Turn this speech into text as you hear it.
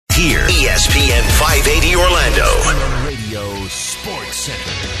here. ESPN 580 Orlando. Radio Sports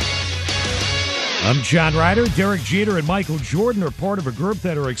Center. I'm John Ryder. Derek Jeter and Michael Jordan are part of a group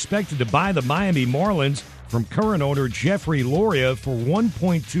that are expected to buy the Miami Marlins from current owner Jeffrey Loria for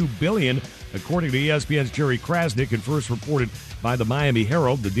 $1.2 billion, according to ESPN's Jerry Krasnick, and first reported by the Miami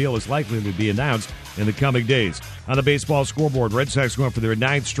Herald. The deal is likely to be announced in the coming days. On the baseball scoreboard, Red Sox going for their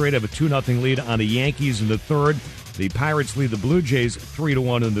ninth straight, have a 2-0 lead on the Yankees in the third. The Pirates lead the Blue Jays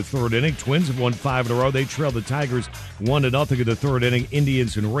 3-1 in the third inning. Twins have won 5 in a row. They trail the Tigers 1-0 in the third inning.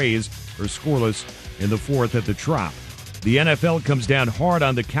 Indians and Rays are scoreless in the fourth at the Trop. The NFL comes down hard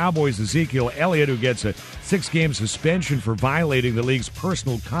on the Cowboys' Ezekiel Elliott, who gets a 6-game suspension for violating the league's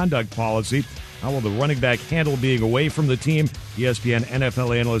personal conduct policy. How will the running back handle being away from the team? ESPN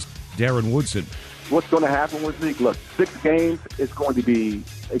NFL analyst Darren Woodson. What's going to happen with Zeke? Look, 6 games is going to be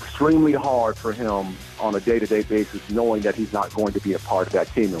extremely hard for him on a day-to-day basis, knowing that he's not going to be a part of that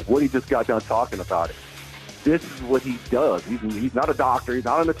team. And Woody just got done talking about it. This is what he does. He's not a doctor. He's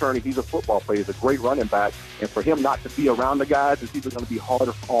not an attorney. He's a football player. He's a great running back. And for him not to be around the guys is even going to be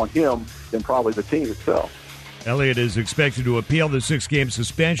harder on him than probably the team itself. Elliott is expected to appeal the 6-game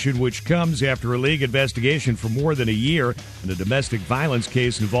suspension, which comes after a league investigation for more than a year in a domestic violence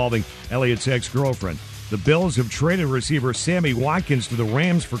case involving Elliott's ex-girlfriend. The Bills have traded receiver Sammy Watkins to the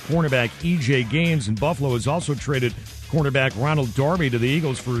Rams for cornerback E.J. Gaines, and Buffalo has also traded cornerback Ronald Darby to the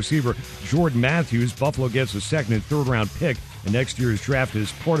Eagles for receiver Jordan Matthews. Buffalo gets a second and third-round pick in next year's draft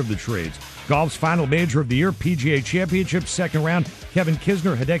as part of the trades. Golf's final major of the year, PGA Championship, second round. Kevin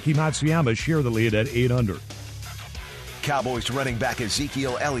Kisner, Hideki Matsuyama share the lead at 8 under. Cowboys running back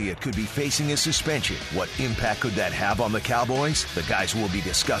Ezekiel Elliott could be facing a suspension. What impact could that have on the Cowboys? The guys will be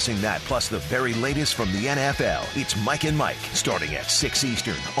discussing that, plus the very latest from the NFL. It's Mike and Mike, starting at 6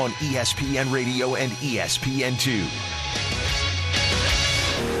 Eastern on ESPN Radio and ESPN2.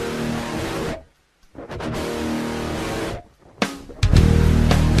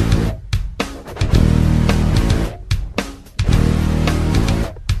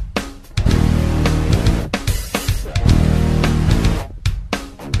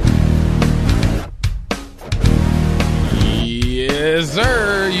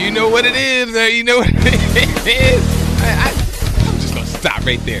 Sir, you know what it is. You know what it is. I'm just going to stop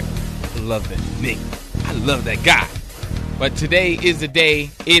right there. I love that nigga. I love that guy. But today is the day.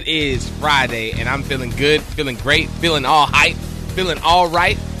 It is Friday, and I'm feeling good, feeling great, feeling all hype, feeling all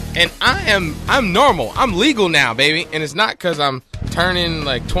right. And I'm normal. I'm legal now, baby. And it's not because I'm turning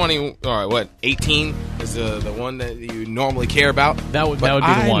like 20 or 18 is the one that you normally care about. That would be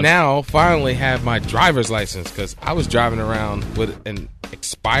the one. I now finally have my driver's license because I was driving around with an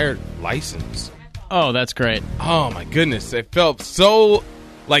expired license. Oh, that's great. Oh my goodness, it felt so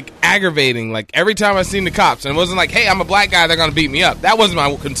like aggravating. Like every time I seen the cops, and it wasn't like, hey, I'm a black guy, they're gonna beat me up. That wasn't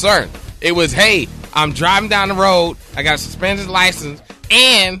my concern. It was, hey, I'm driving down the road, I got a suspended license,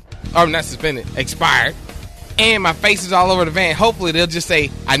 and not suspended, expired. And my face is all over the van. Hopefully they'll just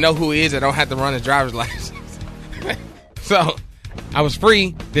say, I know who he is. I don't have to run his driver's license. So I was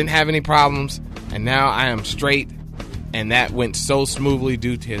free, didn't have any problems, and now I am straight. And that went so smoothly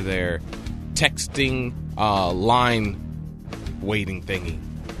due to their texting line waiting thingy.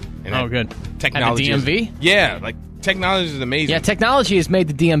 And good. Technology. At the DMV? Yeah, like technology is amazing. Yeah, technology has made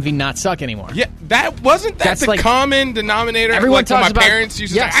the DMV not suck anymore. Yeah, that's the common denominator. Everyone talks my about, parents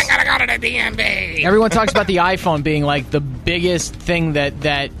used to say, I gotta go to the DMV. Everyone talks about the iPhone being like the biggest thing that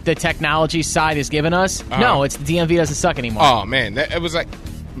the technology side has given us. No, it's the DMV doesn't suck anymore. Oh man, it was like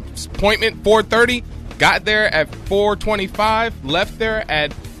appointment 4:30, got there at 4:25, left there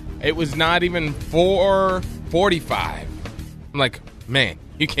at it was not even 4:45. I'm like, man,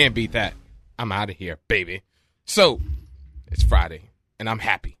 you can't beat that. I'm out of here, baby. So, it's Friday, and I'm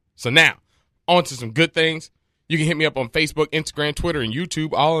happy. So now, on to some good things. You can hit me up on Facebook, Instagram, Twitter, and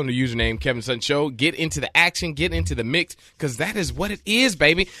YouTube, all under the username Kevin Sutton Show. Get into the action, get into the mix, because that is what it is,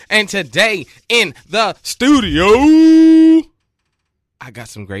 baby. And today, in the studio, I got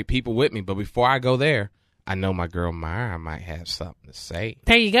some great people with me. But before I go there, I know my girl Mayra might have something to say.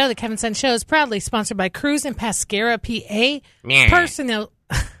 There you go. The Kevin Sutton Show is proudly sponsored by Cruz and Pescara, PA. Yeah.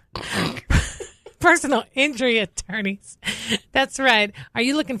 Personal injury attorneys. That's right. Are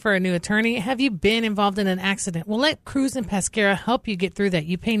you looking for a new attorney? Have you been involved in an accident? Well, let Cruz and Pescara help you get through that.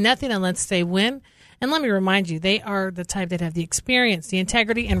 You pay nothing unless they win. And let me remind you, they are the type that have the experience, the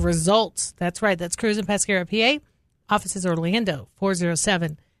integrity, and results. That's right. That's Cruz and Pescara, PA. Offices Orlando,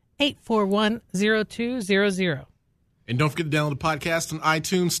 407-841-0200. And don't forget to download the podcast on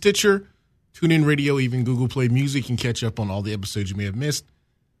iTunes, Stitcher, TuneIn Radio, even Google Play Music. You can catch up on all the episodes you may have missed.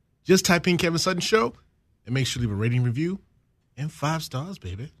 Just type in Kevin Sutton Show and make sure to leave a rating, review, and 5 stars,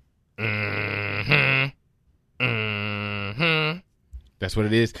 baby. That's what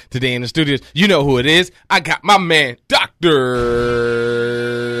it is today in the studios. You know who it is. I got my man, Dr.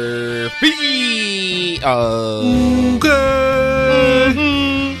 P. Okay.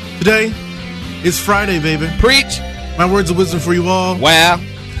 Today is Friday, baby. Preach. My words of wisdom for you all. Wow.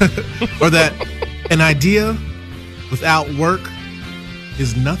 Or that an idea without work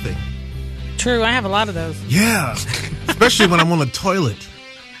is nothing. True, I have a lot of those. Yeah. Especially when I'm on the toilet.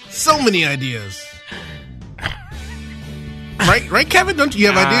 So many ideas. Right, Kevin? Don't you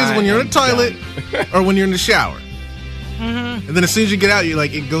have ideas when you're in the toilet or when you're in the shower? Mm-hmm. And then as soon as you get out, you're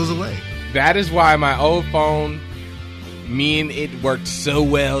like, it goes away. That is why my old phone, me and it worked so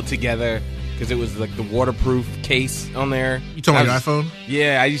well together because it was like the waterproof case on there. You talking about your iPhone?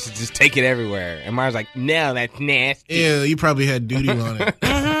 Yeah, I used to just take it everywhere. And Myra's like, no, that's nasty. Yeah, you probably had duty on it.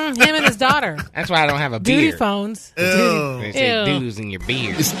 Mm-hmm. Him and his daughter. That's why I don't have a Duty beard. phones. Ew. They say doo-doos in your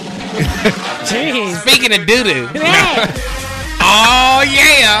beard. Jeez. Speaking of doo-doo. Yeah. Oh,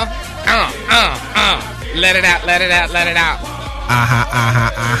 yeah. Let it out, let it out, let it out.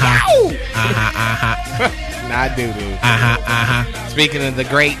 Not doo-doo. Speaking of the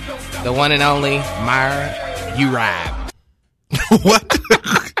great, the one and only, Mayra, you ride. What?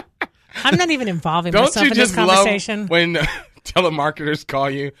 I'm not even involving Don't myself you in this just conversation. love when telemarketers call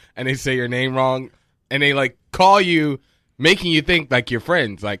you and they say your name wrong and they like call you making you think like you're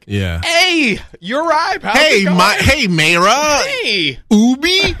friends, like, yeah. Hey, you're right. Hey, Mayra. Hey,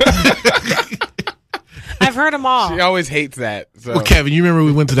 Ubi. I've heard them all. She always hates that. So. Well, Kevin, you remember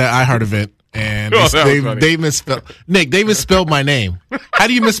we went to that iHeart event and they misspelled Nick. They misspelled my name. How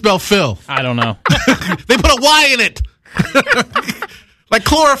do you misspell Phil? I don't know. They put a Y in it, like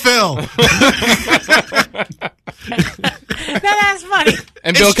chlorophyll. That's funny.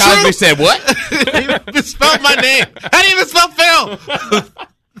 And Bill Cosby said, "What? They misspelled my name. How do you misspell Phil?"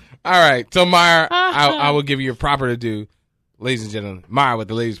 All right, so Mayra, I will give you a proper due, ladies and gentlemen. Mayra with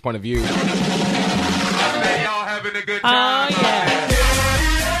the ladies' point of view. Oh, yeah.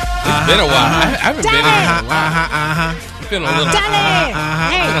 It's been a while. I haven't been in a while. I'm feeling a little.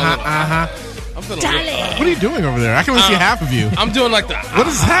 I'm feeling a little. What are you doing over there? I can only see half of you. I'm doing like the. What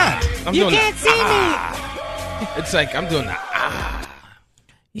is that? You can't see me. It's like I'm doing the.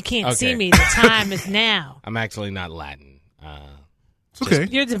 You can't Okay. see me. The time is now. I'm actually not Latin. It's okay.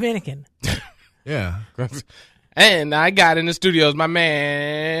 You're Dominican. Yeah. And I got in the studios my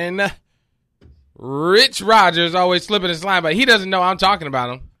man, Rich Rogers, always slipping and sliding, but he doesn't know I'm talking about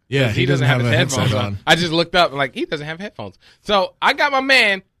him. Yeah, He doesn't have his a headphones headset on. I just looked up and like, he doesn't have headphones. So I got my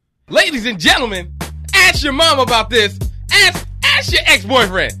man, ladies and gentlemen, ask your mom about this. Ask your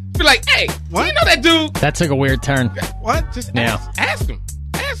ex-boyfriend. Be like, hey, What? do you know that dude? That took a weird turn. What? Just Yeah. ask him.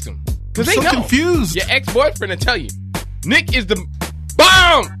 Ask him. Because I'm they so know. confused. Your ex-boyfriend will tell you. Nick is the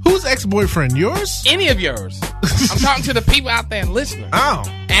bomb. Who's ex-boyfriend? Yours? Any of yours. I'm talking to the people out there listening. Oh.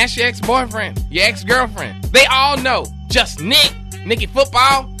 Ask your ex-boyfriend, your ex-girlfriend. They all know. Just Nick, Nicky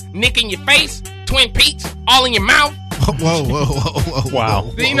Football, Nick in your face, Twin Peaks, all in your mouth. Whoa.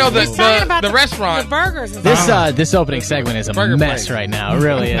 Wow. You know, He's talking about the restaurant. The burgers. And This opening segment is a Burger mess place. right now. It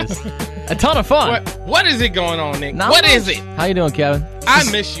really is. A ton of fun. What is it going on, Nick? Not What much. is it? How you doing, Kevin? I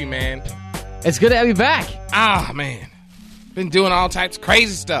miss you, man. It's good to have you back. Ah, man. Been doing all types of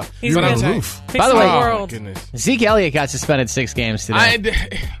crazy stuff. He's You're been on the telling- roof. By the way- Oh, my world. goodness. Zeke Elliott got suspended 6 games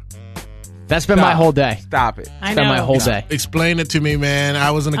today. That's been my whole day. Stop it. I Spent know. my whole day. Explain it to me, man.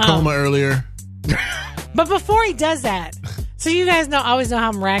 I was in a coma earlier. But before he does that, so you guys always know how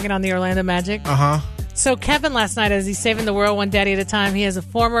I'm ragging on the Orlando Magic. Uh-huh. So Kevin last night, as he's saving the world one daddy at a time, he has a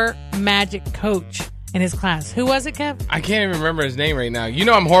former Magic coach in his class. Who was it, Kev? I can't even remember his name right now. You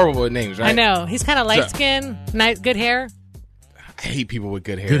know I'm horrible with names, right? I know. He's kind of light skinned, nice, good hair. I hate people with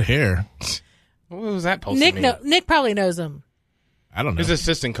good hair. Good hair. What was that supposed to mean? Nick probably knows him. I don't know. His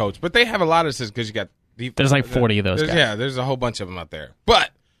assistant coach. But they have a lot of assistants because you got... There's like 40 of those guys. Yeah, there's a whole bunch of them out there.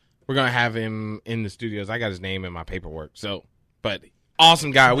 But we're going to have him in the studios. I got his name in my paperwork. So, but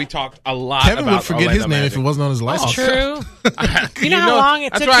awesome guy. We talked a lot Kevin about would forget his Orlando name Magic. if it wasn't on his license. True. You know how long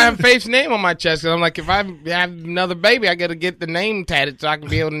it That's took why I him? have Faith's name on my chest. Because I'm like, if I have another baby, I got to get the name tatted so I can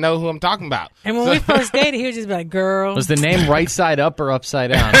be able to know who I'm talking about. And when we first dated, he would just be like, girl. Was the name right side up or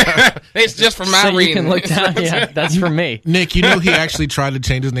upside down? It's just for my so you reading. can look down. Yeah, that's for me. Nick, you know he actually tried to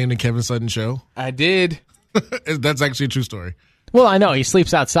change his name to Kevin Sutton Show? I did. That's actually a true story. Well, I know he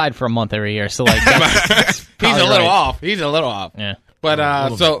sleeps outside for a month every year, so like that's He's probably a little right. off. He's a little off. Yeah.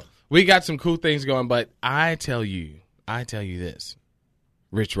 But so we got some cool things going. But I tell you this: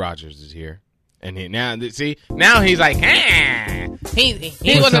 Rich Rogers is here, and now he's like,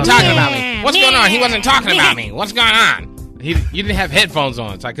 he wasn't talking about me. What's going on? He wasn't talking about me. What's going on? You didn't have headphones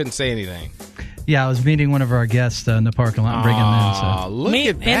on, so I couldn't say anything. Yeah, I was meeting one of our guests in the parking lot and bringing them in. So. Look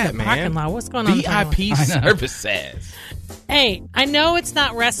at that, in the man. parking lot. What's going on? VIP services. Hey, I know it's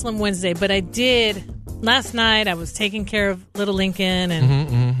not Wrestling Wednesday, but I did. Last night, I was taking care of little Lincoln,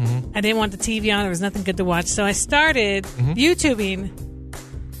 and I didn't want the TV on. There was nothing good to watch. So I started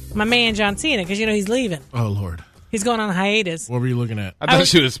YouTubing my man, John Cena, because, he's leaving. Oh, Lord. He's going on hiatus. What were you looking at? I thought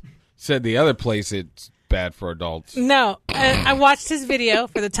she said the other place it's bad for adults. No, I watched his video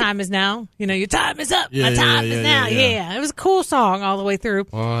for The Time Is Now. Your time is up. My time is now. Yeah. It was a cool song all the way through.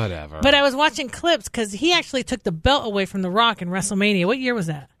 Whatever. But I was watching clips because he actually took the belt away from The Rock in WrestleMania. What year was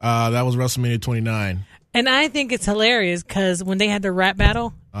that? That was WrestleMania 29. And I think it's hilarious because when they had their rap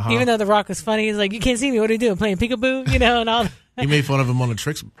battle, even though The Rock was funny, he's like, you can't see me. What are you doing? Playing peekaboo? And all. He made fun of him on a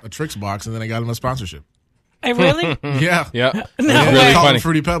Tricks box, and then I got him a sponsorship. Hey, really? Yeah. Yeah. No, That was really funny.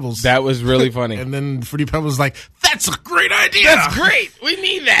 Fruity Pebbles. That was really funny. And then Fruity Pebbles was like, that's a great idea. That's great. We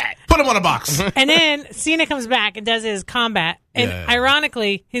need that. Put him on a box. And then Cena comes back and does his combat. And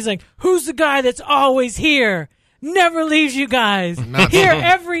ironically, he's like, who's the guy that's always here? Never leaves you guys. Here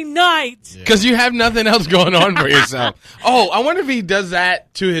every night. Because you have nothing else going on for yourself. Oh, I wonder if he does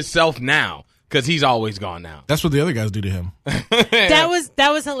that to himself now. Because he's always gone now. That's what the other guys do to him. That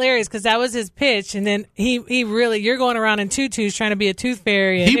was hilarious because that was his pitch, and then he really, you're going around in tutus trying to be a tooth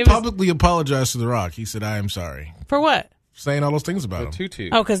fairy. He publicly apologized to The Rock. He said, I am sorry. For what? Saying all those things about him. Tutu.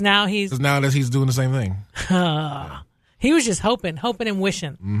 Oh, because now he's doing the same thing. He was just hoping and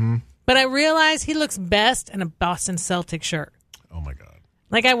wishing. Mm-hmm. But I realized he looks best in a Boston Celtics shirt. Oh my God!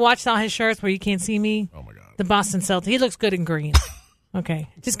 Like I watched all his shirts where you can't see me. Oh my God! The Boston Celtics. He looks good in green. Okay,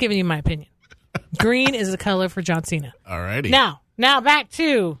 just giving you my opinion. Green is the color for John Cena. Alrighty. Now back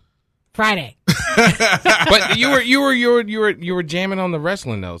to Friday. But you were jamming on the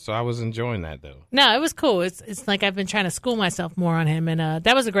wrestling though, so I was enjoying that though. No, it was cool. It's like I've been trying to school myself more on him, and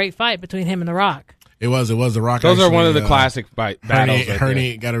that was a great fight between him and The Rock. It was The Rock. Those actually, are one of the classic battles.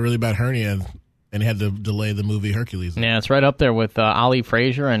 Hernia got a really bad hernia and had to delay the movie Hercules. Yeah, it's right up there with Ali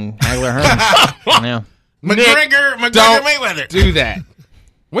Frazier and Hagler Hearn. Yeah. McGregor Mayweather. Do that.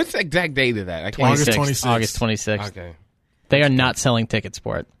 What's the exact date of that? I can't. August 26th. Okay. They are not selling tickets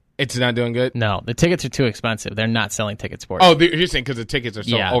for it. It's not doing good? No, the tickets are too expensive. They're not selling tickets for it. Oh, you're saying because the tickets are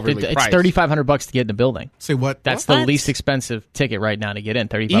so overly it's priced. $3,500 to get in the building. Say what? That's the least expensive ticket right now to get in.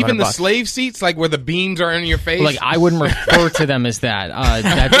 $3,500. Even the slave seats, like where the beams are in your face. Like I wouldn't refer to them as that.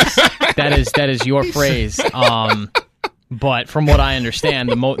 That is your phrase. But from what I understand,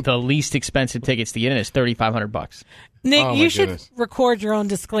 the least expensive tickets to get in is $3,500. Nick, you should record your own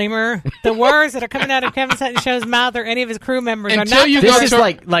disclaimer. The words that are coming out of Kevin Sutton's show's mouth or any of his crew members are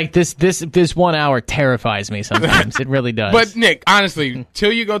not. This is this 1 hour terrifies me sometimes. It really does. But Nick, honestly,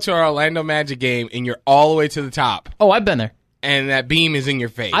 till you go to our Orlando Magic game and you're all the way to the top. Oh, I've been there. And that beam is in your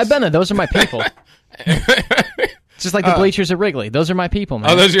face. I've been there. Those are my people. Just like the bleachers at Wrigley. Those are my people,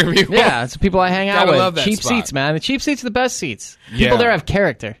 man. Oh, those are your people? Yeah, it's the people I hang out with. Love that cheap spot. seats, man. The cheap seats are the best seats. People there have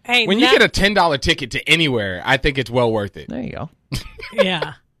character. Hey, when you get a $10 ticket to anywhere, I think it's well worth it. There you go.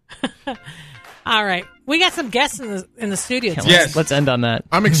 Yeah. All right. We got some guests in the studio today. Yes. Let's end on that.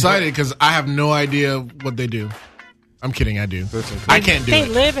 I'm excited because I have no idea what they do. I'm kidding, I do. I can't do They it.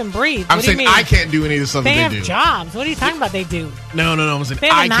 live and breathe. I'm What do you saying mean? I can't do any of the stuff They that have they do. jobs. What are you talking about they do? No. I'm saying They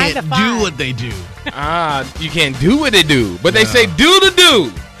have a I 9 can't to do 5. what they do. You can't do what they do. But they say do the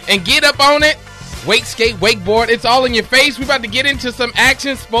do and get up on it. Wake skate, wakeboard, it's all in your face. We're about to get into some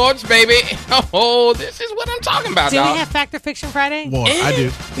action sports, baby. Oh, this is what I'm talking about, Do dog. we have Fact or Fiction Friday? Well, I do.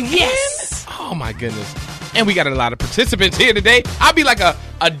 Yes. Oh, my goodness. And we got a lot of participants here today. I'll be like a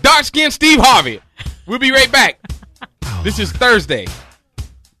dark-skinned Steve Harvey. We'll be right back. This is Thursday.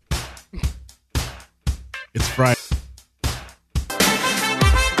 It's Friday.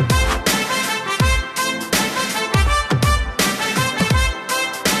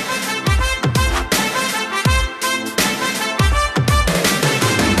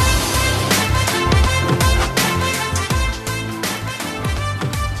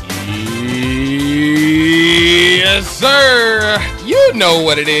 Yes, sir. You know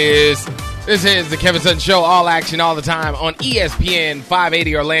what it is. This is the Kevin Sutton Show, all action, all the time on ESPN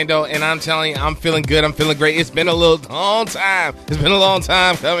 580 Orlando. And I'm telling you, I'm feeling good. I'm feeling great. It's been a long time. It's been a long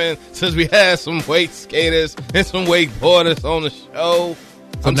time coming since we had some wake skaters and some wakeboarders on the show.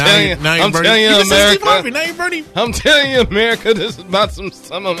 I'm telling you, America. I'm telling you, America, this is about some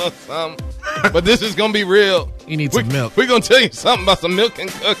but this is going to be real. You need some milk. We're going to tell you something about some milk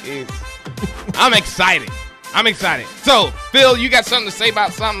and cookies. I'm excited. So, Phil, you got something to say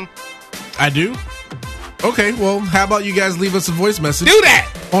about something? I do? Okay, well, how about you guys leave us a voice message? Do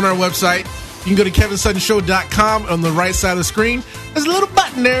that! On our website, You can go to kevinsuttonshow.com. On the right side of the screen, there's a little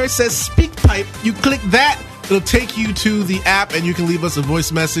button there. It says Speak Pipe. You click that. It'll take you to the app, and you can leave us a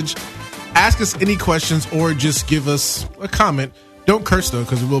voice message. Ask us any questions or just give us a comment. Don't curse, though,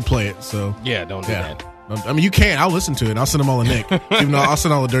 because we will play it. So Yeah, don't do that. I mean, you can. I'll listen to it. I'll send them all to Nick. Even though I'll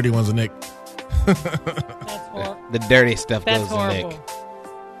send all the dirty ones to Nick. That's horrible. The dirty stuff That's goes horrible. to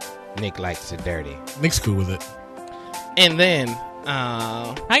Nick. Nick likes it dirty. Nick's cool with it. And then,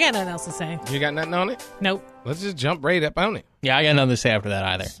 I got nothing else to say. you got nothing on it? Nope. Let's just jump right up on it. Yeah, I got nothing to say after that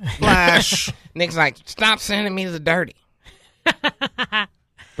either. Flash. Nick's like, stop sending me the dirty.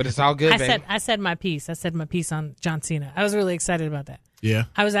 But it's all good, baby. I said my piece. I said my piece on John Cena. I was really excited about that. Yeah.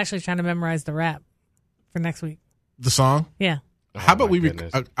 I was actually trying to memorize the rap for next week. The song? Yeah. How about my we?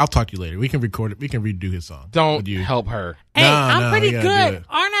 goodness. I'll talk to you later. We can record it. We can redo his song. Don't with you. help her. Hey, I'm pretty you gotta do good. it.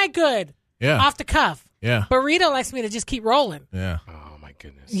 Aren't I good? Yeah. Off the cuff. Yeah. Burrito likes me to just keep rolling. Yeah. Oh, my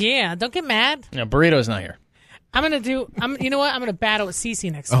goodness. Yeah. Don't get mad. No, Burrito's not here. You know what? I'm going to battle with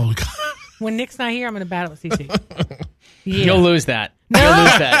Cece next week. Oh God. When Nick's not here, I'm going to battle with Cece. Yeah. You'll lose that. You'll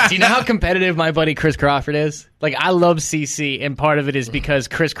lose that. Do you know how competitive my buddy Chris Crawford is? Like, I love CC, and part of it is because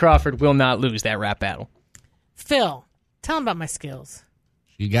Chris Crawford will not lose that rap battle. Phil, tell him about my skills.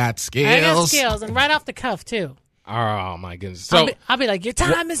 You got skills. I got skills, and right off the cuff, too. Oh, my goodness. So, I'll be like, your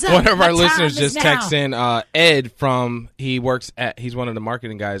time is up. one of My our time listeners is just now. texted in Ed he's one of the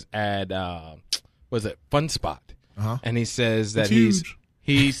marketing guys at, was it Fun Spot? Uh-huh. And he says that It's huge.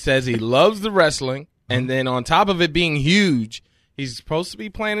 he says he loves the wrestling, and then on top of it being huge, he's supposed to be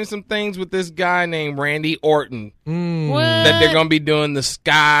planning some things with this guy named Randy Orton What? that they're going to be doing the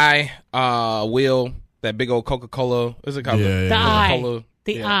Sky wheel, that big old Coca-Cola. What is it called? Yeah, The eye. Coca-Cola.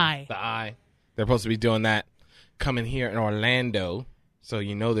 The eye. The eye. They're supposed to be doing that coming here in Orlando, so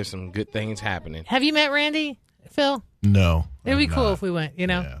you know there's some good things happening. Have you met Randy, Phil? No. It would be I'm cool not. if we went, you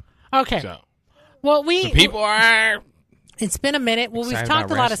know? Yeah. Okay. So Well, people are it's been a minute. Well, we've excited talked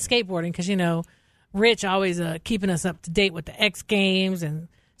a about lot of skateboarding because, you know, Rich always keeping us up to date with the X Games and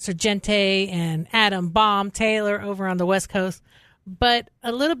Sergente and Adam Baum Taylor over on the West Coast. But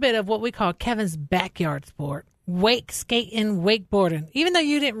a little bit of what we call Kevin's backyard sport, wake skating, wakeboarding. Even though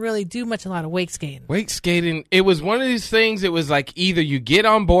you didn't really do a lot of wake skating. wake skating. It was one of these things. It was like either you get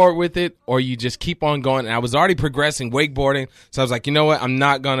on board with it or you just keep on going. And I was already progressing wakeboarding, so I was like, you know what? I'm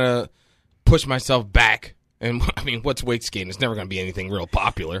not gonna push myself back. And I mean, what's wake skating? It's never gonna be anything real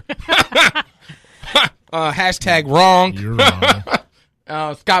popular. Hashtag wrong. You're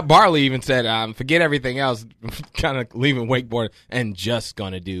wrong. Scott Barley even said, forget everything else, kind of leaving wakeboarding and just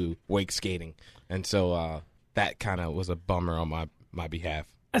going to do wake skating. And so that kind of was a bummer on my behalf.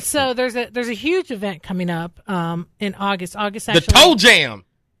 So there's a huge event coming up in August. August The actually. Toe Jam.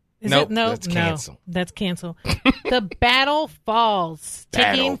 Is Nope, it? No, that's no, canceled. that's canceled. The Battle Falls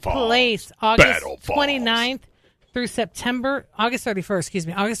taking Battle Falls. place August Battle Falls. 29th through August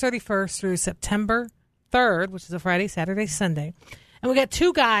 31st, August 31st through September 3rd, which is a Friday, Saturday, Sunday. And we got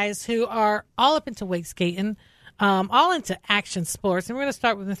two guys who are all up into wake skating, all into action sports. And we're going to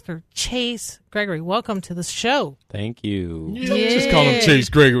start with Mr. Chase Gregory. Welcome to the show. Thank you. Just call him Chase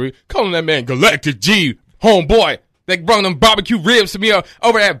Gregory. Call him that man Galactic G, homeboy. They brought them barbecue ribs to me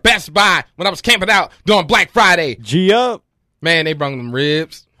over at Best Buy when I was camping out during Black Friday. G up. Man, they brought them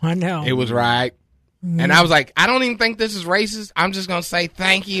ribs. I know. It was right. And I was like, I don't even think this is racist. I'm just going to say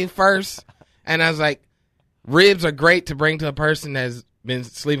thank you first. And I was like, ribs are great to bring to a person that's been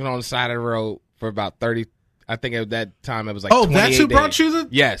sleeping on the side of the road for about 30. I think at that time it was like 28 that's who days. brought you the?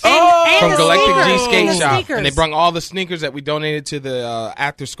 Yes. And From the Galactic G sneakers. Skate And the Shop. sneakers. And they brought all the sneakers that we donated to the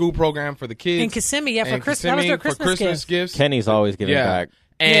after school program for the kids. In Kissimmee, yeah, for And Christmas. That was their Kissimmee for Christmas gift. gifts. Kenny's always giving back.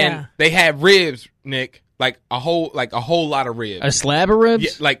 And Yeah. they had ribs, Nick, like a whole lot of ribs. A slab of ribs?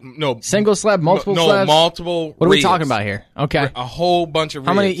 Yeah, like no Single slab, multiple no, slabs? multiple. What are we ribs. talking about here? Okay. A whole bunch of ribs.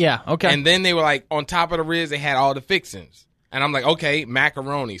 How many? Yeah, okay. And then they were like on top of the ribs, they had all the fixings. And I'm like, okay,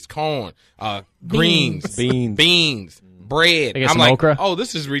 macaronis, corn, greens, beans, bread. They get I'm some like, okra? oh,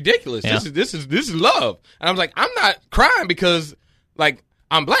 this is ridiculous. Yeah. This is love. And I was like, I'm not crying because like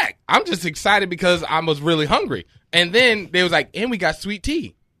I'm black. I'm just excited because I was really hungry. And then they was like, and we got sweet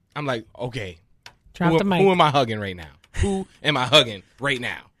tea. I'm like, okay, Drop the mic. who am I hugging right now? Who am I hugging right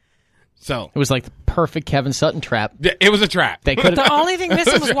now? So It was like the perfect Kevin Sutton trap. it was a trap. They could The have. only thing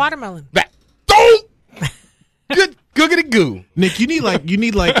missing was watermelon. Don't. Good googity goo. Nick, you need like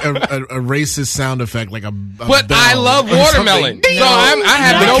a racist sound effect, like a But bell I love or watermelon, something. so I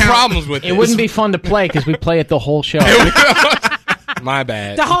have no problems with It wouldn't be fun to play because we play it the whole show. My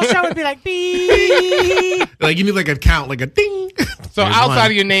bad. The whole show would be like, beep. Like you need like a count, like a ding. So There's outside one.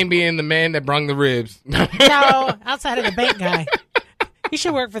 of your name being the man that brung the ribs, No, outside of the bank guy. You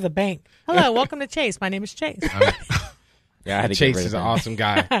should work for the bank. Hello, welcome to Chase. My name is Chase. Yeah, I had to Chase get rid is of an him. awesome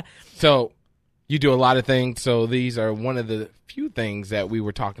guy. So you do a lot of things. So these are one of the few things that we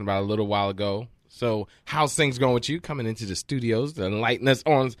were talking about a little while ago. So how's things going with you coming into the studios to enlighten us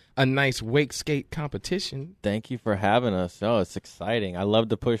on a nice wake skate competition? Thank you for having us. Oh, it's exciting. I love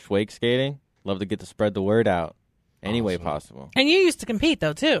to push wake skating. Love to get to spread the word out any way possible. And you used to compete,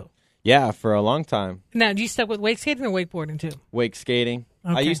 though, too. Yeah, for a long time. Now, do you stuck with wake skating or wakeboarding, too? Wake skating.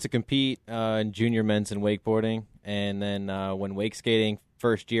 I Okay. used to compete in junior men's and wakeboarding. And then when wake skating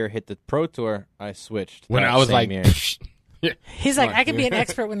first year hit the pro tour, I switched. When that I was same like, year. He's like, I can be an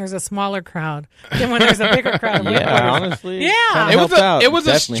expert when there's a smaller crowd than when there's a bigger crowd. of Yeah, wakeboarders. honestly. Yeah. kinda it was helped out. it was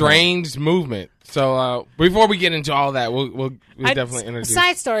a Definitely strange movement. So before we get into all that, we'll definitely introduce.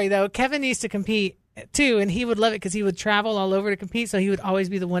 Side story, though, Kevin used to compete, too, and he would love it because he would travel all over to compete, so he would always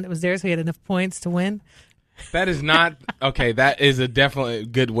be the one that was there, so he had enough points to win. That is not okay. That is a definitely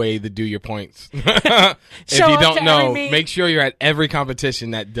good way to do your points. If Show you up don't to know, every meet. make sure you're at every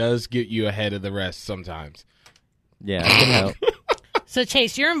competition. That does get you ahead of the rest sometimes. Yeah, it can help. So,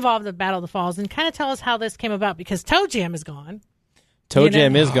 Chase, you're involved in Battle of the Falls, and kind of tell us how this came about, because Toe Jam is gone. Toe You know-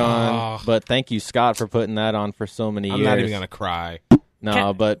 Jam is gone, but thank you, Scott, for putting that on for so many I'm years. not even gonna cry.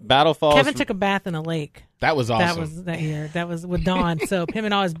 No, but Battle Falls. Kevin took a bath in a lake. That was awesome. That was that year. That was with Don. So him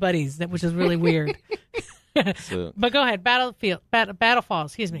and all his buddies, which is really weird. So, But go ahead, Battle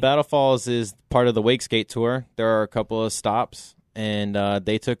Falls. Excuse me. Battle Falls is part of the Wake Skate Tour. There are a couple of stops, and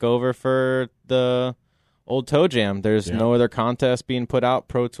they took over for the old Toe Jam. There's no other contest being put out.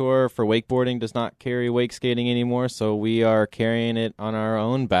 Pro Tour for wakeboarding does not carry wake skating anymore, so we are carrying it on our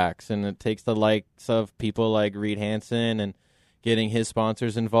own backs, and it takes the likes of people like Reed Hansen and getting his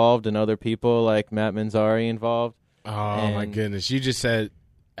sponsors involved and other people like Matt Manzari involved. Oh my goodness! You just said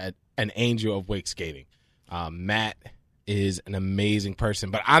an angel of wake skating. Matt is an amazing person,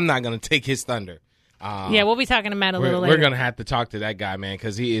 but I'm not going to take his thunder. Yeah, we'll be talking to Matt a little later. We're going to have to talk to that guy, man,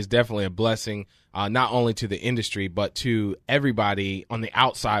 because he is definitely a blessing, not only to the industry, but to everybody on the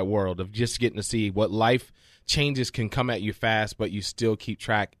outside world of just getting to see what life changes can come at you fast, but you still keep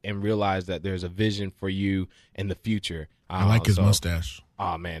track and realize that there's a vision for you in the future. I like his mustache.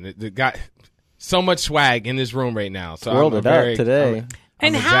 Oh, man, the guy, so much swag in this room right now. So Rolled I'm it very, up today.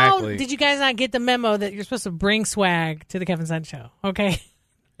 And I'm how exactly- did you guys not get the memo that you're supposed to bring swag to the Kevin Sun Show? Okay.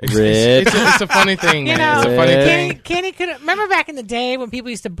 Rich. It's a funny thing, You man. know, It's a funny thing. Kenny could remember back in the day when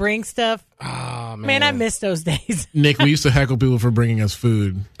people used to bring stuff. Oh, Man, I miss those days. Nick, we used to heckle people for bringing us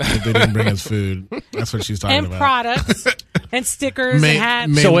food. If they didn't bring us food. That's what she's talking And about. products and stickers and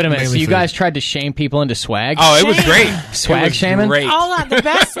hats. So wait a minute. So mainly you food. guys tried to shame people into swag? Oh, it was great. Swag It was shaming? Great. Hold on, the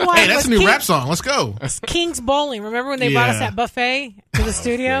best one Hey, that's was a new rap song. Let's go. King's Bowling. Remember when they brought us Yeah. that buffet to the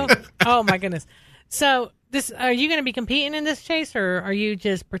studio? Oh my goodness! So are you going to be competing in this, Chase, or are you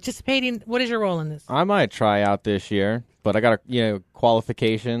just participating? What is your role in this? I might try out this year, but I got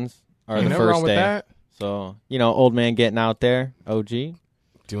qualifications are Ain't the nothing first wrong with day. that. So old man getting out there, OG.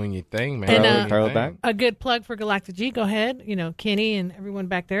 Doing your thing, man. And, Doing your throw it thing. back. A good plug for Galactic G. Go ahead. Kenny and everyone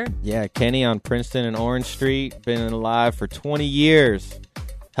back there. Yeah, Kenny on Princeton and Orange Street, been alive for 20 years,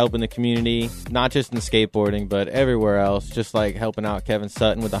 helping the community, not just in skateboarding, but everywhere else, just like helping out Kevin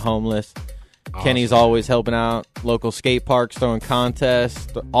Sutton with the homeless. Awesome. Kenny's always helping out local skate parks, throwing contests,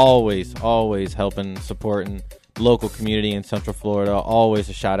 always helping, supporting local community in Central Florida. Always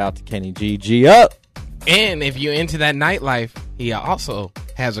a shout out to Kenny G. G up! And if you're into that nightlife, he also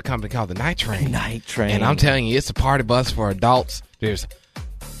has a company called the Night Train. Night Train. And I'm telling you, it's a party bus for adults. There's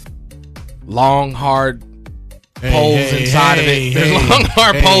long, hard poles inside of it. There's long,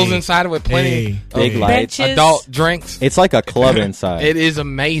 hard poles inside of it. Plenty of Big lights. Benches. adult drinks. It's like a club inside. It is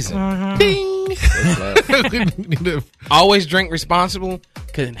amazing. We need to- Always drink responsible.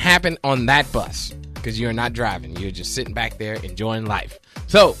 Could happen on that bus because you're not driving. You're just sitting back there enjoying life.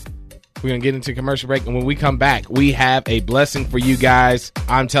 So we're going to get into commercial break. And when we come back, we have a blessing for you guys.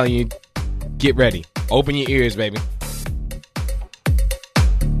 I'm telling you, get ready. Open your ears, baby.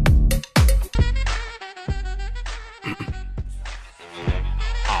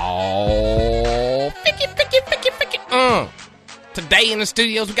 Oh, picky. Today in the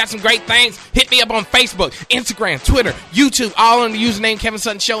studios, we got some great things. Hit me up on Facebook, Instagram, Twitter, YouTube, all under the username Kevin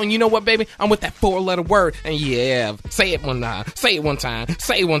Sutton Show. And you know what, baby? I'm with that 4-letter word. And yeah, say it one time. Say it one time.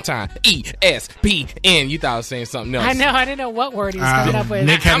 Say it one time. ESPN. You thought I was saying something else. I know. I didn't know what word he was coming up with.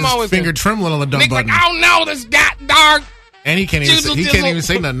 Nick had I'm his always finger in- trembling on the dumb Nick's like, button. oh no, this got dark. And he can't even Jizzle, can't jizzle. even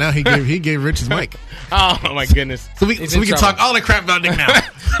say nothing now. He gave Rich his mic. Oh my goodness. So we He's can in talk trouble. all that crap about Nick now.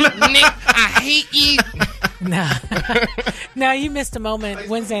 Nick, I hate you. No, you missed a moment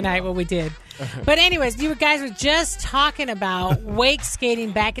Wednesday night what we did. But anyways, you guys were just talking about wake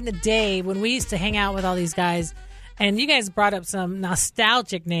skating back in the day when we used to hang out with all these guys, and you guys brought up some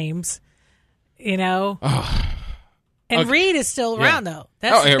nostalgic names, And Reed is still around, though.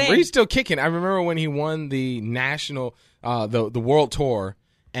 That's the thing. Reed's still kicking. I remember when he won the national, the world tour,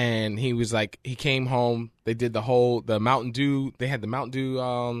 and he was like, he came home. They did the Mountain Dew. They had the Mountain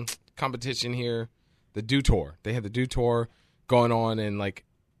Dew competition here, the Dew Tour. They had the Dew Tour going on, and like,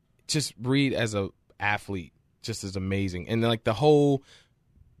 just Reed as a athlete just is amazing, and like the whole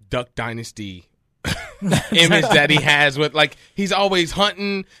Duck Dynasty image that he has with like he's always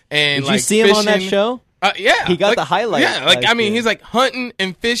hunting and Did you see him on that show? Yeah, he got the highlight. Yeah, like I mean, he's like hunting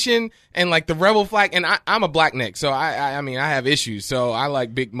and fishing and like the rebel flag. And I'm a black neck, so I mean, I have issues. So I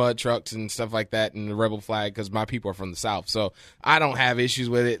like big mud trucks and stuff like that, and the rebel flag because my people are from the South, so I don't have issues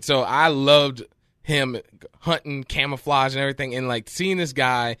with it. So I loved him hunting, camouflage, and everything, and like seeing this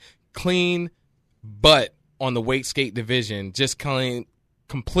guy clean butt on the wake skate division, just clean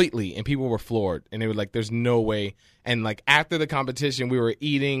completely, and people were floored, and they were like, "There's no way." And like after the competition, we were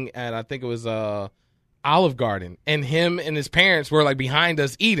eating at I think it was Olive Garden, and him and his parents were like behind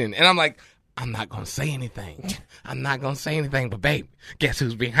us eating, and I'm like, I'm not gonna say anything. But babe, guess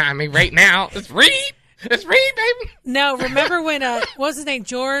who's behind me right now? It's Reed. It's Reed, baby. No, remember when what was his name?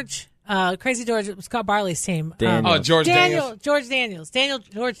 George. Crazy George, it was Scott Barley's team. George Daniels. George Daniels.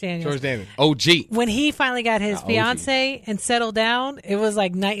 George Daniels. OG. When he finally got his fiance and settled down, it was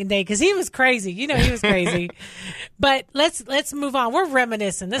like night and day because he was crazy. He was crazy. But let's move on. We're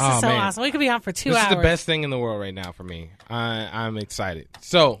reminiscing. This is so awesome. We could be on for 2 hours. This is the best thing in the world right now for me. I'm excited.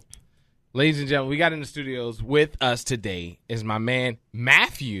 So, ladies and gentlemen, we got in the studios with us today is my man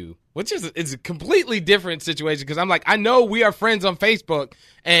Matthew, which is a completely different situation because I'm like, I know we are friends on Facebook,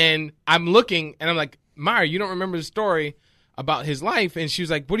 and I'm looking, and I'm like, Mayra, you don't remember the story about his life? And she was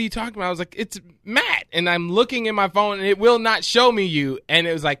like, what are you talking about? I was like, it's Matt. And I'm looking in my phone, and it will not show me you. And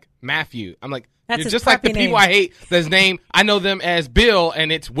it was like, Matthew. I'm like, that's you're just like the people I hate. That's name. I know them as Bill, and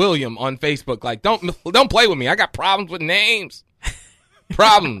it's William on Facebook. Like, don't play with me. I got problems with names.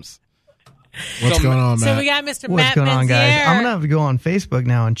 Problems. What's going on, Matt? So we got Mr. What's Matt going on, guys? Menziere. I'm gonna have to go on Facebook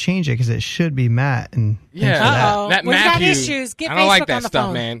now and change it because it should be Matt. And yeah, Uh-oh. that We got Matthew, issues. Get I don't Facebook like on that the stuff,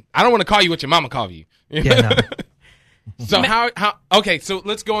 phone. man. I don't want to call you what your mama called you. yeah, no. So how? Okay, so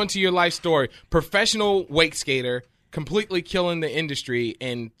let's go into your life story. Professional wake skater, completely killing the industry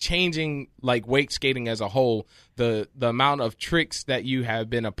and changing like wake skating as a whole. The amount of tricks that you have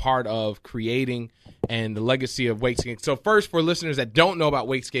been a part of creating and the legacy of wake skating. So first, for listeners that don't know about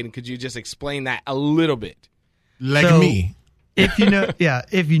wake skating, could you just explain that a little bit? Like me. If you know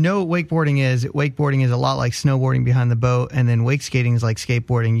what wakeboarding is a lot like snowboarding behind the boat, and then wake skating is like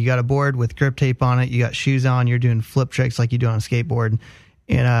skateboarding. You got a board with grip tape on it, you got shoes on, you're doing flip tricks like you do on a skateboard.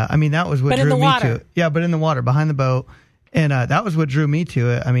 And I mean, that was what drew me to it. Yeah, but in the water, behind the boat. And that was what drew me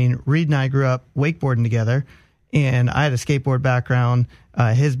to it. I mean, Reed and I grew up wakeboarding together, and I had a skateboard background.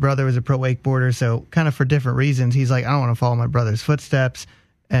 His brother was a pro wakeboarder, so kind of for different reasons. He's like, I don't want to follow my brother's footsteps,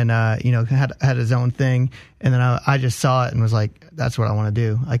 and had his own thing. And then I just saw it and was like, that's what I want to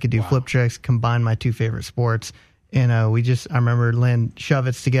do. I could do flip tricks, combine my two favorite sports. And I remember Lynn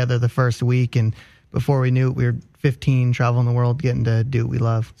Shovitz together the first week, and before we knew it, we were 15, traveling the world, getting to do what we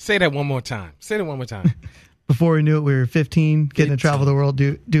love. Say that one more time. Before we knew it, we were 15, getting to travel the world,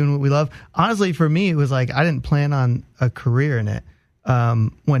 doing what we love. Honestly, for me, it was like I didn't plan on a career in it.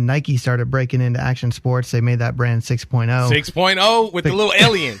 When Nike started breaking into action sports, they made that brand 6.0. 6.0 with the little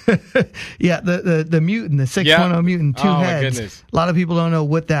alien. Yeah, the mutant, the 6.0 mutant, two heads. My goodness. A lot of people don't know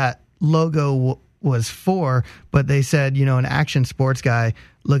what that logo was for, but they said, an action sports guy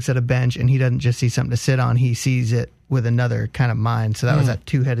looks at a bench and he doesn't just see something to sit on, he sees it with another kind of mind. So that was that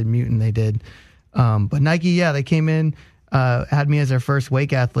two-headed mutant they did. But Nike, they came in, had me as their first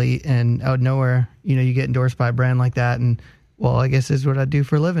wake athlete, and out of nowhere, you get endorsed by a brand like that, and well, I guess this is what I do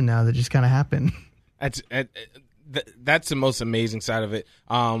for a living now. That just kind of happened. That's the most amazing side of it.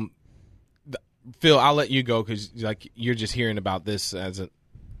 Phil, I'll let you go because you're just hearing about this as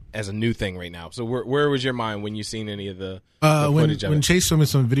a new thing right now. So where was your mind when you seen any of the footage of it? When Chase showed me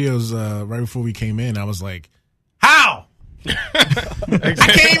some videos right before we came in, I was like, how? I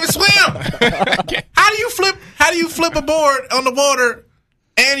can't even swim. How do you flip a board on the water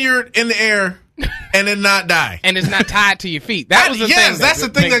and you're in the air and then not die? And it's not tied to your feet. That was the thing. Yes, that's the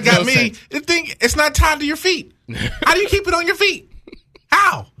thing that got me. It's not tied to your feet. How do you keep it on your feet?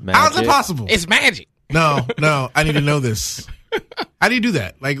 How? How's it possible? It's magic. No, I need to know this. How do you do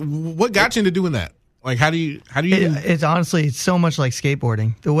that? Like, what got you into doing that? Like, how do you? It's honestly, it's so much like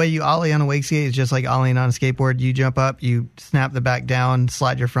skateboarding. The way you ollie on a wake skate is just like ollieing on a skateboard. You jump up, you snap the back down,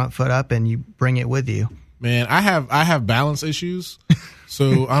 slide your front foot up, and you bring it with you. Man, I have balance issues,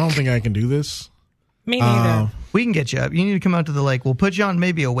 so I don't think I can do this. Me neither. We can get you up. You need to come out to the lake. We'll put you on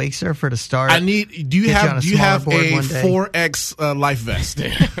maybe a wake surfer to start. Do you have a 4X life vest?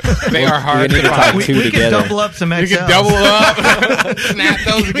 They are hard to find. We can double up some XLs. You can double up, snap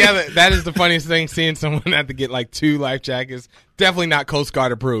those together. That is the funniest thing, seeing someone have to get like 2 life jackets. Definitely not Coast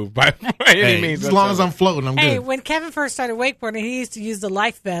Guard approved by any means. As long as I'm floating, I'm good. Hey, when Kevin first started wakeboarding, he used to use the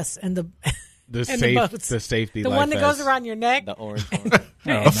life vest and the safety the life one that vest. goes around your neck. The orange one.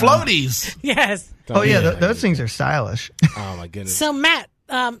 Floaties. Yes. Oh yeah, those things are stylish. Oh my goodness. So Matt,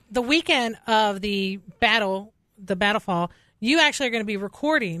 the weekend of the Battlefall, you actually are going to be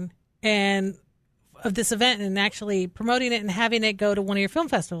recording of this event and actually promoting it and having it go to one of your film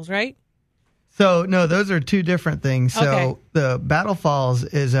festivals, right? So no, those are two different things. So Okay. the Battle Falls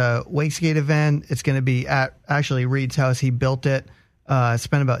is a wake skate event. It's going to be at actually Reed's house. He built it.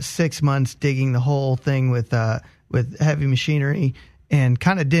 Spent about 6 months digging the whole thing with heavy machinery, and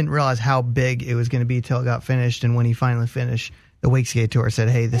kind of didn't realize how big it was going to be till it got finished. And when he finally finished, the Wake Skate Tour said,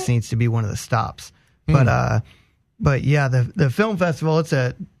 "Hey, this needs to be one of the stops." But yeah, the film festival, it's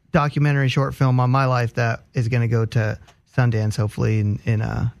a documentary short film on my life that is going to go to Sundance hopefully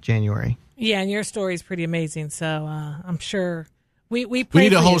in January. Yeah, and your story is pretty amazing. So I'm sure we We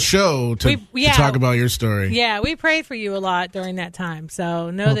need a whole you. show to talk about your story. Yeah, we prayed for you a lot during that time.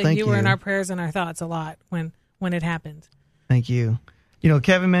 So know that you were in our prayers and our thoughts a lot when it happened. Thank you. You know,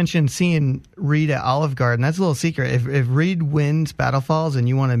 Kevin mentioned seeing Reed at Olive Garden. That's a little secret. If Reed wins Battle Falls and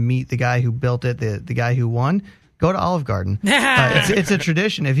you want to meet the guy who built it, the guy who won, go to Olive Garden. It's a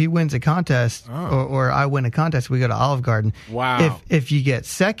tradition. If he wins a contest or I win a contest, we go to Olive Garden. Wow. If you get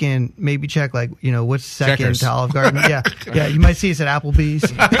second, maybe check what's second Checkers. to Olive Garden. Yeah. You might see us at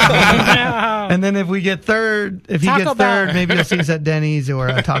Applebee's. And then if we get third, Taco Bell. maybe you'll see us at Denny's or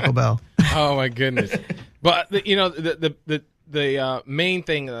Taco Bell. Oh my goodness! But the main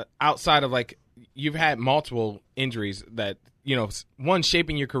thing outside of you've had multiple injuries that one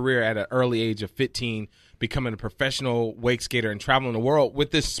shaping your career at an early age of 15, becoming a professional wake skater and traveling the world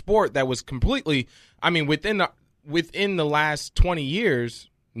with this sport that was completely, within the last 20 years,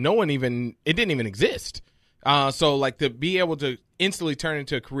 it didn't even exist. So to be able to instantly turn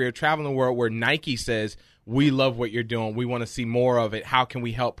into a career traveling the world where Nike says, we love what you're doing, we want to see more of it, how can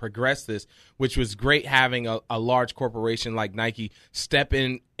we help progress this, which was great having a large corporation like Nike step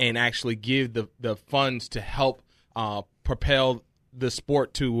in and actually give the funds to help propel the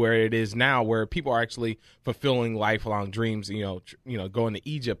sport to where it is now, where people are actually fulfilling lifelong dreams, going to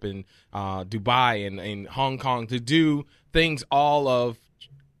Egypt and Dubai and Hong Kong to do things all of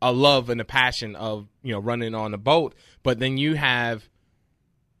a love and a passion of running on a boat. But then you have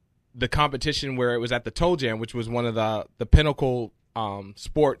the competition where it was at the Toe Jam, which was one of the pinnacle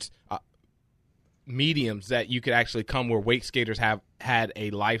sports mediums that you could actually come, where wake skaters have had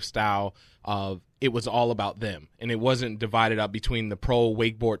a lifestyle of it was all about them, and it wasn't divided up between the pro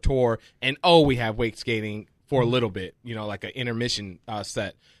wakeboard tour and we have wake skating for a little bit, like an intermission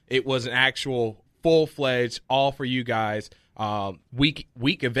set. It was an actual full-fledged, all for you guys week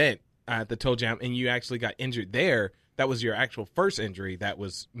event at the Toe Jam, and you actually got injured there. That was your actual first injury that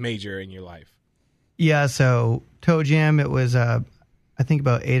was major in your life. Yeah, so Toe Jam, it was, I think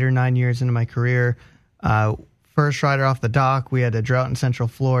about 8 or 9 years into my career. First rider off the dock, we had a drought in Central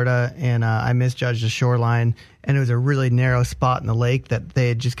Florida, and I misjudged the shoreline, and it was a really narrow spot in the lake that they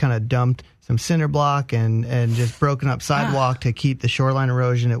had just kind of dumped some cinder block and just broken up sidewalk to keep the shoreline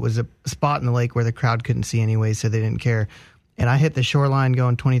erosion. It was a spot in the lake where the crowd couldn't see anyway, so they didn't care. And I hit the shoreline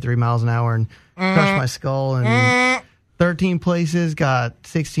going 23 miles an hour and crushed my skull in 13 places, got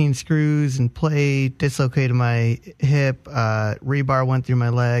 16 screws and plate, dislocated my hip, rebar went through my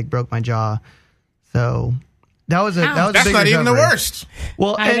leg, broke my jaw. So that was a That's big not even the recovery. worst.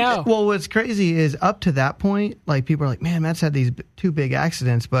 Well, I know. Well, what's crazy is up to that point, people are like, man, Matt's had these 2 big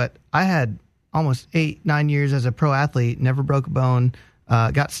accidents, but I had almost 8-9 years as a pro athlete, never broke a bone,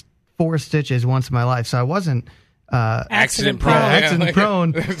 got 4 stitches once in my life. So I wasn't Accident prone. accident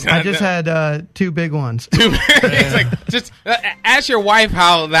prone. I just had 2 big ones. It's just ask your wife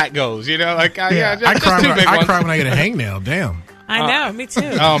how that goes. I cry when I get a hangnail. Damn. I know, me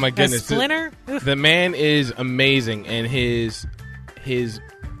too. Oh my goodness, A splinter. Oof. The man is amazing, and his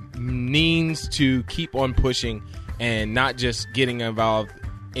means to keep on pushing and not just getting involved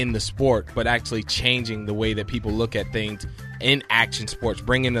in the sport, but actually changing the way that people look at things in action sports,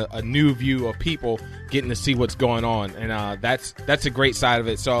 bringing a new view of people getting to see what's going on. And that's a great side of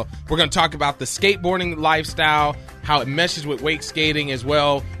it. So we're going to talk about the skateboarding lifestyle, how it meshes with wake skating as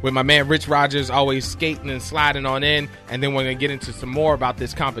well, with my man Rich Rogers always skating and sliding on in. And then we're going to get into some more about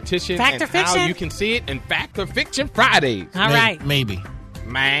this competition Fact or and how fiction? you can see it in Fact or Fiction Fridays. All right. Maybe.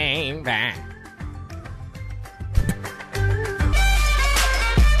 Man,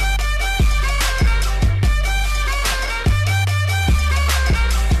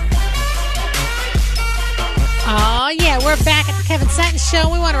 Oh, yeah, we're back at the Kevin Sutton Show.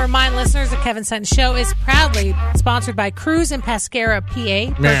 We want to remind listeners the Kevin Sutton Show is proudly sponsored by Cruz and Pascara,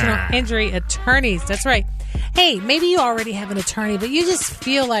 PA, personal injury attorneys. That's right. Hey, maybe you already have an attorney, but you just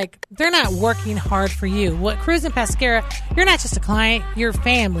feel like they're not working hard for you. What Cruz and Pascara, you're not just a client, you're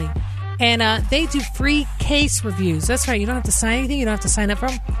family. And they do free case reviews. That's right. You don't have to sign anything. You don't have to sign up for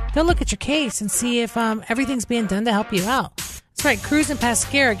them. They'll look at your case and see if everything's being done to help you out. That's right. Cruz and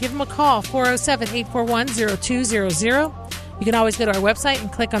Pascara. Give them a call, 407-841-0200. You can always go to our website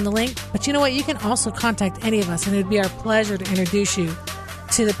and click on the link. But you know what? You can also contact any of us, and it would be our pleasure to introduce you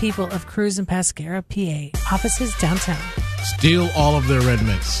to the people of Cruz and Pascara, PA. Offices downtown. Steal all of their red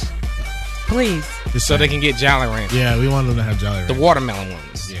mints. Please. so they can get Jolly Rancher. Yeah, we want them to have Jolly Rancher. The watermelon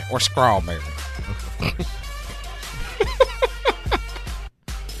ones. Yeah. Or strawberry.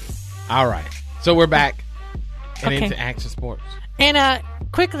 All right. So we're back and Okay. into action sports. And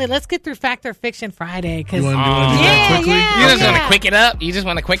quickly, let's get through Fact or Fiction Friday. You want to do that quickly? You just want to quick it up? You just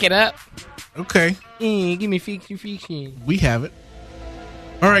want to quick it up? Okay. Give me fiction. We have it.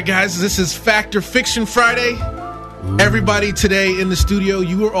 All right, guys, this is Fact or Fiction Friday. Everybody today in the studio,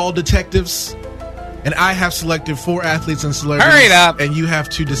 you are all detectives, and I have selected 4 athletes and celebrities. Hurry it up. And you have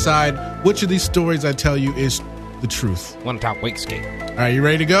to decide which of these stories I tell you is the truth. Want to talk wake skate? All right, you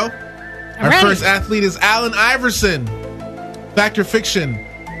ready to go? Our ready. first athlete is Allen Iverson. Fact or fiction?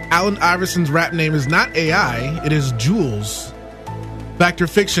 Allen Iverson's rap name is not AI, it is Jules. Fact or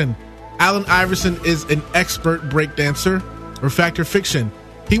fiction? Allen Iverson is an expert breakdancer. Or fact or fiction?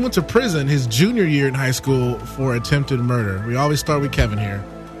 He went to prison his junior year in high school for attempted murder. We always start with Kevin here.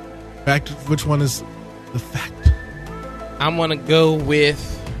 Fact, which one is the fact? I'm going to go with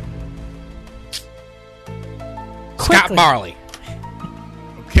Scott Quickly. Barley.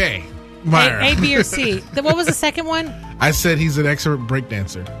 Okay. Mayra. A, B, or C. What was the second one? I said he's an expert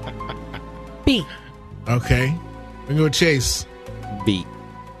breakdancer. B. Okay. We can go with Chase. B.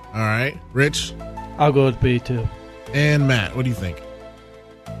 All right. Rich I'll go with B too. and Matt. What do you think?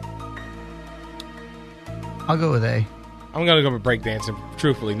 I'll go with A. I'm going to go with breakdancing,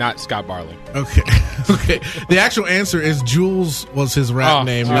 truthfully, not Scott Barley. Okay. Okay. The actual answer is Jules was his rap Oh,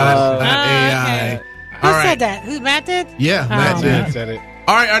 name, Jules. not AI. Okay. Who All right. said that? Who, Matt did? Yeah, Matt Oh. did. Matt said it.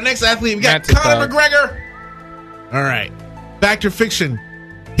 All right, our next athlete, we got Matt's a Conor thug. McGregor. All right. Fact or fiction?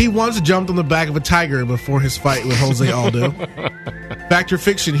 He once jumped on the back of a tiger before his fight with Jose Aldo. Fact or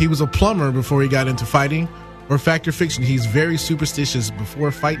fiction? He was a plumber before he got into fighting. Or fact or fiction? He's very superstitious. Before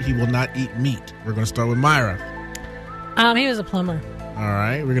a fight, he will not eat meat. We're going to start with Mayra. He was a plumber. All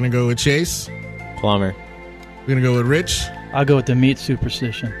right. We're going to go with Chase. Plumber. We're going to go with Rich. I'll go with the meat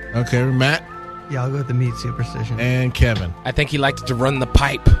superstition. Okay. Matt Yeah, I'll go with the meat superstition. and Kevin. I think he liked to run the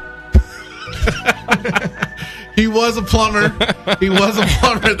pipe. He was a plumber. He was a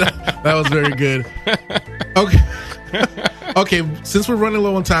plumber. That was very good. Okay. Okay, since we're running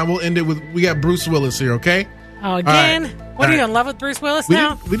low on time, we'll end it with, we got Bruce Willis here, okay? Oh, again? right. What are you All right. in love with Bruce Willis We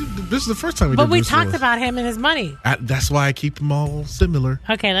now? did, this is the first time we But did we Bruce talked Willis. about him and his money. That's why I keep them all similar.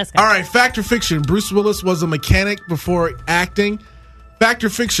 Okay, let's go. All right, fact or fiction? Bruce Willis was a mechanic before acting. Fact or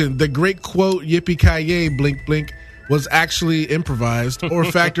fiction? The great quote, yippee-ki-yay, blink, blink, was actually improvised. Or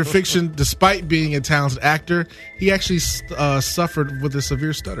fact or fiction? Despite being a talented actor, he actually suffered with a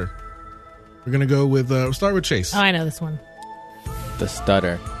severe stutter. We're going to go with, we'll start with Chase. Oh, I know this one. The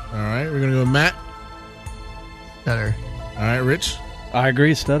stutter. All right, we're going to go with Matt. Stutter. All right, Rich. I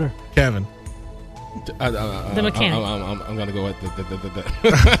agree, stutter. Kevin. The mechanic. I'm going to go with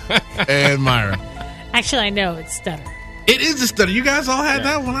the. And Mayra. Actually, I know it's stutter. It is a stutter. You guys all had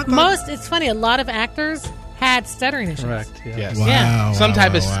that one? I thought. It's funny, a lot of actors had stuttering issues Correct. Yeah. Yes. Wow. Yeah. Some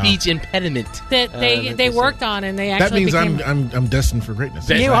type of wow. speech impediment. that they worked on, and they That actually means became I'm destined for greatness.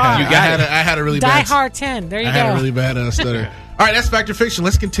 You I are. had- You got it. I had a really Die bad. Hard 10. There you I had a go. really bad stutter. All right, that's fact or fiction.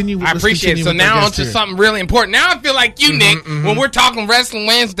 Let's continue. I appreciate it. So now on to something really important. Now I feel like you, Nick, when we're talking Wrestling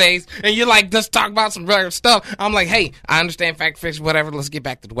Wednesdays, and you're like, let's talk about some regular stuff. I'm like, hey, I understand fact, fiction, whatever. Let's get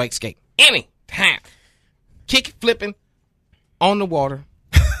back to the wake skate. Anytime. Kick flipping on the water.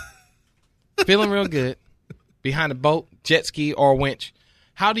 Feeling real good. Behind a boat, jet ski, or winch.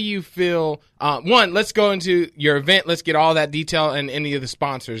 how do you feel? One, let's go into your event. Let's get all that detail and any of the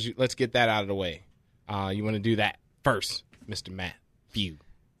sponsors. Let's get that out of the way. You want to do that first, Mr. Matt Few?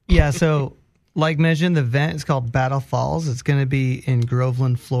 Yeah, so like mentioned, the event is called Battle Falls. It's going to be in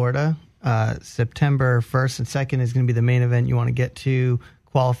Groveland, Florida. September 1st and 2nd is going to be the main event you want to get to.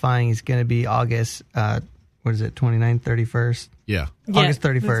 Qualifying is going to be August, 29th, 31st? Yeah. August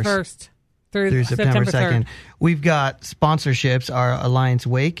 31st. Through September 2nd. We've got sponsorships. Our Alliance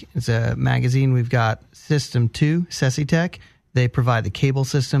Wake, it's a magazine. We've got System 2, Sesitech. They provide the cable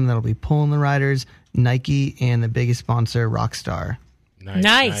system that'll be pulling the riders, Nike, and the biggest sponsor, Rockstar.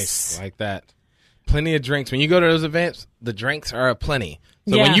 Nice. Like that. Plenty of drinks. When you go to those events, the drinks are aplenty.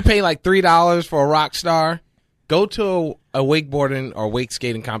 So when you pay like $3 for a Rockstar, go to a wakeboarding or wake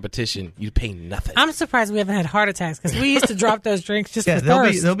skating competition. You pay nothing. I'm surprised we haven't had heart attacks because we used to drop those drinks just for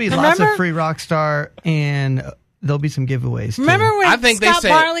thirst. There'll be lots of free Rockstar, and there'll be some giveaways, too. Remember when Scott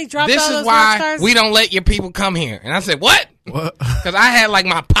Barley dropped all those Rockstars? This is why we don't let your people come here. And I said, what? Because I had like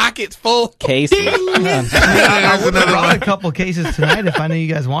my pockets full. Cases. I would have brought a couple cases tonight if I knew you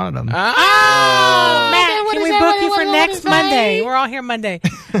guys wanted them. Matt, can we book you for next Monday? We're all here Monday.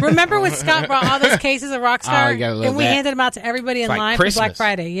 Remember when Scott brought all those cases of Rockstar and we handed them out to everybody in line for Black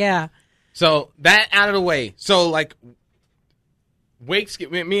Friday? Yeah. So that out of the way. So like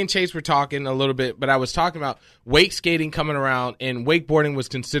me and Chase were talking a little bit, but I was talking about wake skating coming around, and wakeboarding was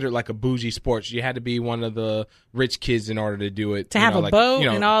considered like a bougie sport. You had to be one of the rich kids in order to do it. To have a boat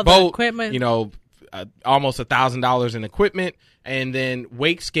and all the equipment. Almost $1,000 in equipment. And then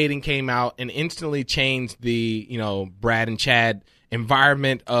wake skating came out and instantly changed the, Brad and Chad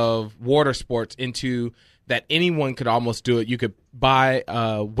environment of water sports into that anyone could almost do it. You could buy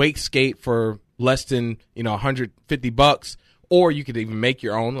a wake skate for less than, $150. Or you could even make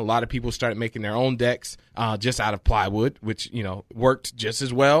your own. A lot of people started making their own decks just out of plywood, which, worked just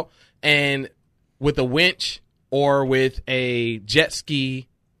as well. And with a winch or with a jet ski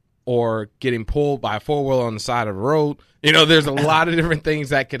or getting pulled by a four-wheeler on the side of the road, there's a lot of different things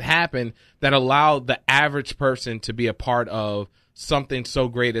that could happen that allow the average person to be a part of something so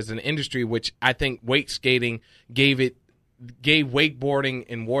great as an industry, which I think wake skating gave wakeboarding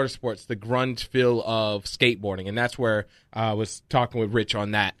and water sports the grunge feel of skateboarding, and that's where I was talking with Rich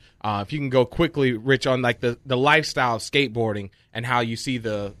on that. If you can go quickly, Rich, on like the lifestyle of skateboarding and how you see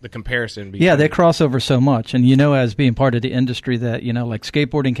the comparison. Yeah, they cross over so much, and as being part of the industry that like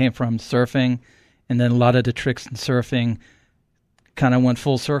skateboarding came from surfing, and then a lot of the tricks in surfing kind of went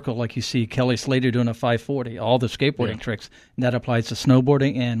full circle, like you see Kelly Slater doing a 540, all the skateboarding tricks, and that applies to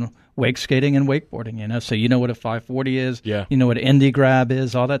snowboarding and wake skating and wakeboarding, so you know what a 540 is, you know what an indie grab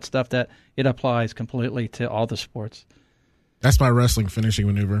is, all that stuff, that it applies completely to all the sports. That's my wrestling finishing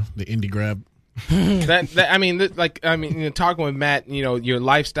maneuver, the indie grab. Talking with Matt, your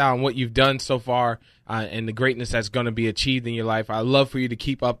lifestyle and what you've done so far, and the greatness that's going to be achieved in your life. I'd love for you to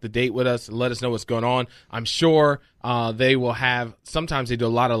keep up to date with us and let us know what's going on. I'm sure they will have, sometimes they do a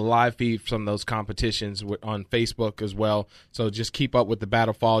lot of live feed from those competitions on Facebook as well. So just keep up with the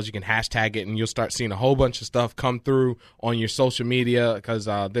Battle Falls. You can hashtag it, and you'll start seeing a whole bunch of stuff come through on your social media because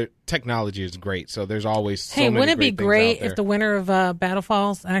their technology is great. So there's always so many wouldn't it be great if the winner of Battle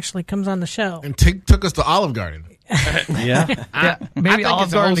Falls actually comes on the show? And took us to Olive Garden. Maybe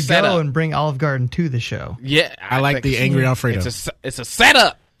Olive Garden to go and bring Olive Garden to the show. Yeah, I like the Angry Alfredo. It's a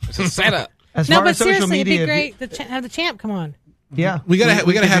setup. It's a setup. But seriously, it'd be great to have the champ come on. Yeah, we gotta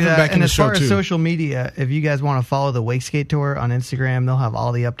have him back in the show too. And as far as social media, if you guys want to follow the Wakeskate Tour on Instagram, they'll have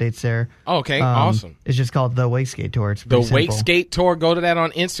all the updates there. Okay, awesome. It's just called the Wakeskate Tour. It's the Wakeskate Tour. Go to that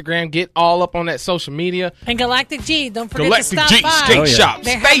on Instagram. Get all up on that social media. And Galactic G, don't forget to stop by. Skate Shop.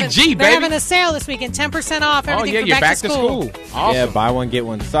 Stay G, baby. They're having a sale this weekend, 10% off everything for back to school. Awesome. Yeah, buy one get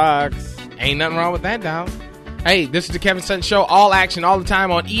one socks. Ain't nothing wrong with that, dog. Hey, this is the Kevin Sutton Show, all action, all the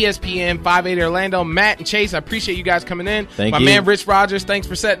time on ESPN 580 Orlando. Matt and Chase, I appreciate you guys coming in. Thank you. My man, Rich Rogers, thanks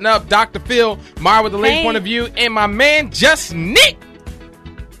for setting up. Dr. Phil, Mayra with the latest point of view, and my man, Just Nick.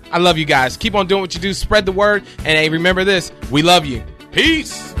 I love you guys. Keep on doing what you do. Spread the word. And hey, remember this. We love you.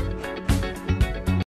 Peace.